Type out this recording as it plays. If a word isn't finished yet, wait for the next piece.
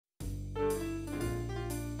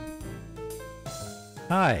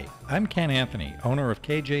Hi, I'm Ken Anthony, owner of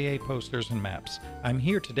KJA Posters and Maps. I'm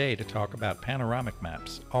here today to talk about panoramic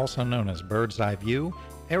maps, also known as bird's eye view,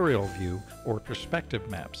 aerial view, or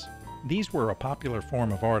perspective maps. These were a popular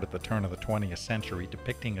form of art at the turn of the 20th century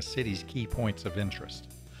depicting a city's key points of interest.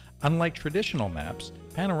 Unlike traditional maps,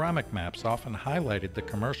 panoramic maps often highlighted the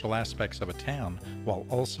commercial aspects of a town while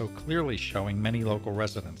also clearly showing many local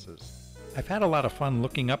residences. I've had a lot of fun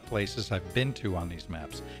looking up places I've been to on these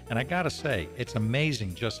maps, and I gotta say, it's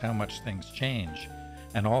amazing just how much things change,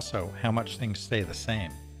 and also how much things stay the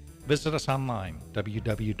same. Visit us online,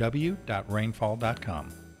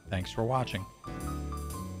 www.rainfall.com. Thanks for watching.